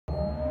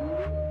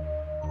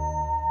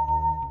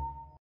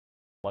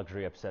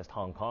luxury-obsessed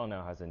Hong Kong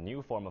now has a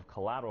new form of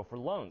collateral for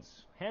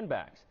loans,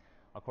 handbags.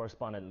 Our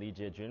correspondent Li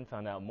Jiejun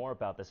found out more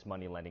about this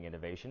money-lending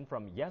innovation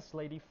from Yes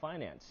Lady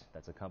Finance.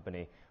 That's a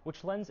company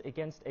which lends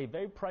against a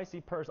very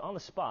pricey purse on the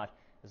spot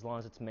as long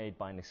as it's made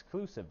by an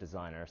exclusive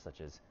designer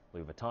such as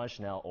Louis Vuitton,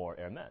 Chanel, or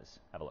Hermes.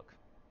 Have a look.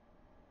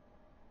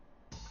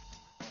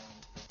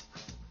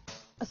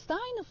 A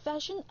sign of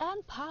fashion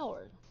and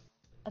power,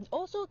 and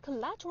also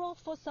collateral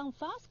for some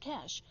fast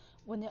cash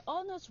when their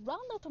owners run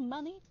out of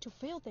money to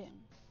fill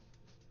them.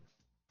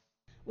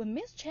 When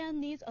Ms. Chen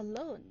needs a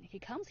loan, he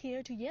comes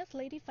here to Yes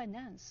Lady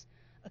Finance,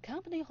 a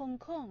company in Hong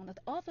Kong that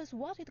offers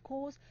what it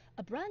calls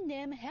a brand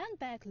name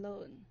handbag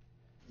loan.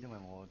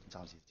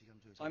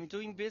 I'm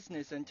doing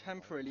business and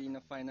temporarily in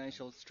a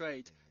financial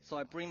strait, so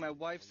I bring my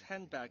wife's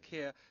handbag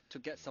here to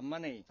get some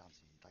money.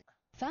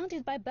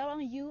 Founded by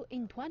Barang Yu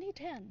in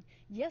 2010,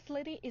 Yes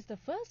Lady is the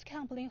first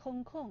company in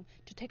Hong Kong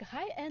to take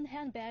high-end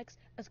handbags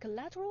as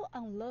collateral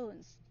on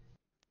loans.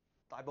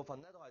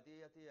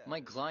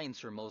 My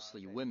clients are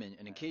mostly women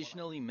and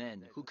occasionally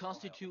men who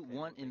constitute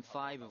 1 in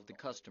 5 of the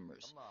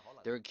customers.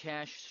 They're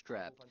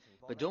cash-strapped,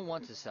 but don't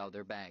want to sell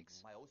their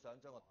bags.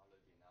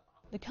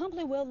 The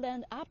company will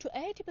lend up to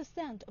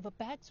 80% of a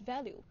bag's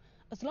value,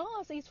 as long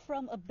as it's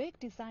from a big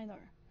designer.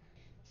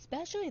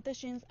 Special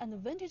editions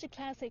and vintage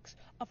classics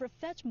offer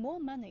fetch more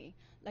money,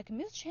 like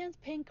Ms. Chen's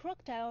pink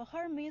crocodile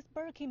Hermes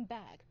Birkin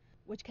bag,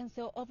 which can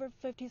sell over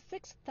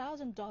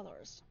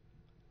 $56,000.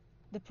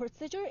 The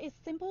procedure is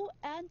simple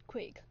and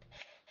quick.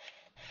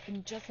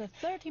 In just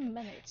 30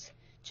 minutes,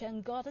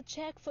 Chen got a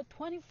check for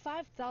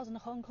 25,000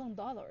 Hong Kong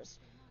dollars,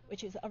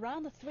 which is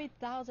around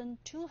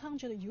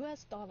 3,200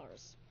 US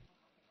dollars.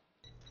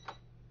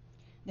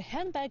 The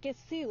handbag is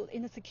sealed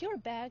in a secure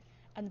bag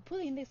and put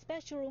in the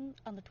special room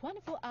under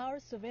 24-hour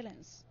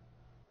surveillance.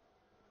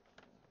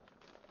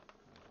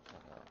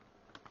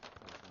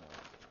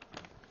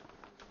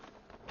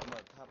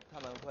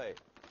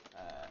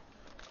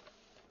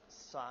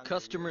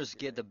 Customers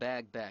get the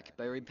bag back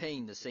by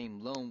repaying the same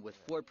loan with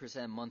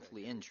 4%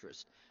 monthly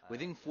interest.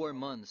 Within 4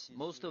 months,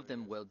 most of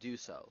them will do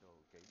so.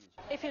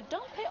 If you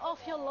don't pay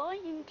off your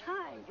loan in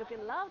time, your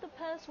beloved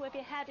purse will be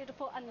headed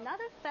for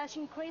another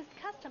fashion-crazed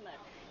customer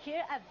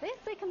here at this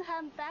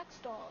second-hand bag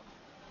store.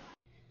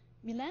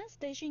 Milan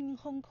Station in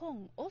Hong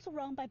Kong, also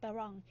run by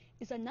Barang,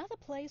 is another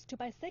place to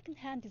buy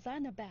second-hand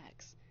designer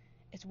bags.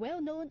 It's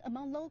well known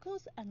among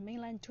locals and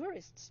mainland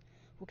tourists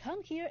who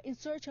come here in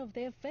search of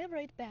their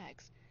favorite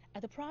bags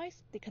at a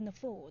price they can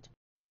afford.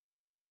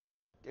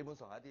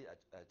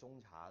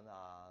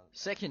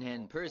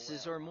 Second-hand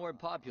purses are more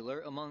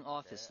popular among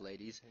office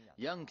ladies,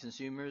 young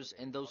consumers,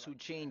 and those who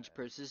change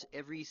purses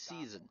every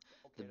season.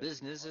 The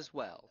business as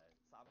well.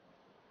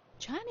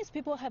 Chinese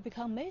people have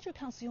become major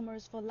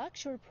consumers for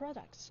luxury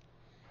products.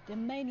 Their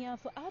mania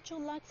for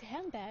ultra-luxe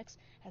handbags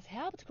has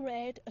helped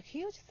create a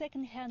huge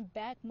second-hand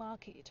bag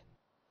market.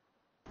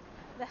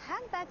 The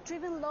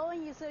handbag-driven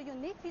loan is a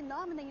unique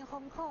phenomenon in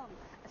Hong Kong,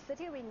 a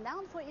city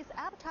renowned for its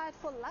appetite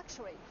for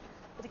luxury.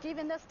 But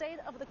given the state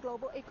of the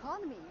global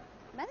economy,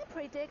 many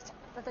predict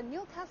that the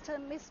new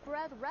custom may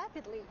spread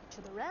rapidly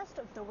to the rest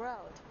of the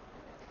world.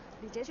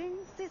 Li Jiejun,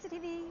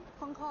 CCTV,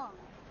 Hong Kong.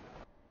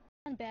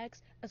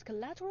 Handbags as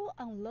collateral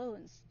on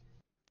loans.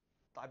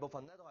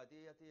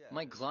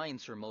 My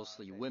clients are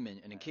mostly women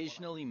and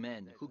occasionally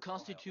men who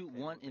constitute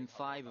 1 in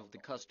 5 of the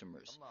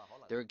customers.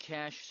 They're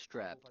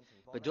cash-strapped,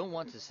 but don't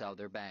want to sell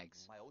their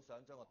bags.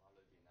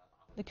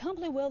 The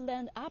company will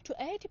lend up to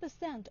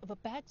 80% of a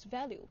bag's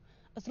value,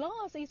 as long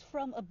as it's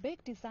from a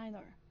big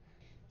designer.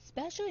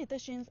 Special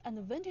editions and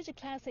vintage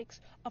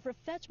classics offer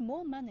fetch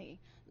more money,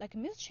 like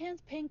Ms.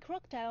 Chen's pink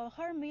crocodile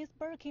Hermes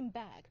Birkin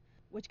bag,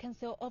 which can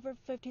sell over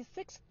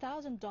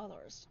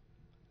 $56,000.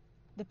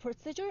 The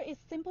procedure is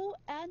simple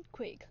and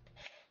quick.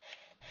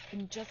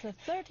 In just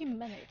 30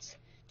 minutes,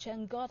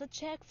 Chen got a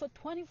check for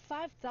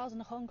 25,000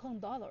 Hong Kong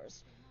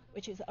dollars,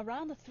 which is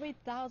around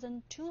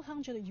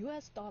 3,200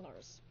 US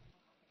dollars.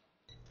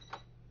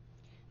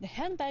 The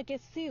handbag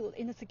is sealed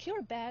in a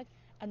secure bag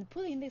and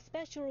put in the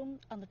special room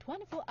under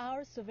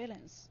 24-hour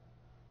surveillance.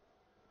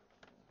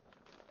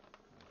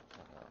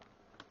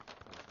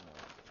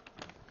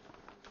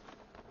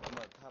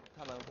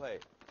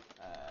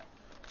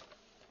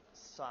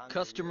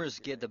 Customers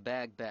get the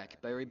bag back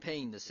by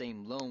repaying the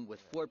same loan with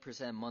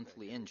 4%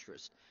 monthly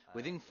interest.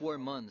 Within 4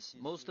 months,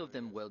 most of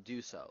them will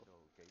do so.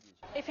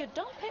 If you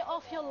don't pay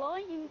off your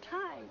loan in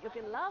time, your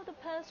beloved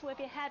purse will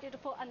be headed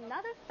for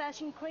another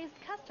fashion-crazed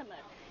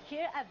customer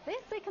here at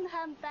this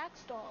second-hand bag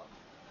store.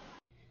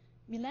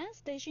 Milan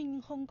Station in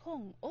Hong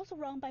Kong, also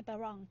run by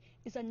Barang,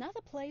 is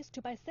another place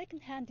to buy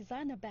second-hand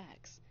designer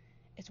bags.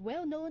 It's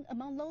well known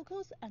among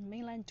locals and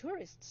mainland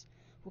tourists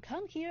who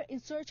come here in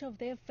search of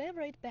their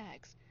favorite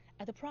bags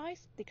at a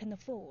price they can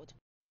afford.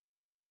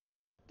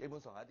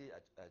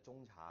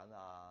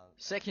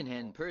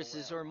 Second-hand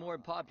purses are more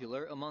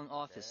popular among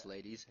office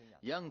ladies,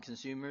 young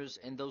consumers,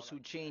 and those who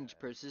change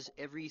purses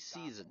every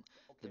season.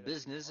 The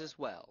business as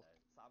well.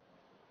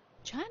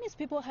 Chinese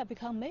people have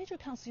become major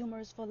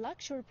consumers for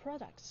luxury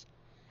products.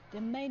 The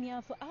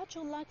mania for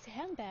ultra-luxe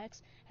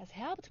handbags has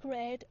helped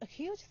create a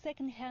huge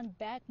second-hand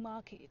bag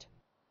market.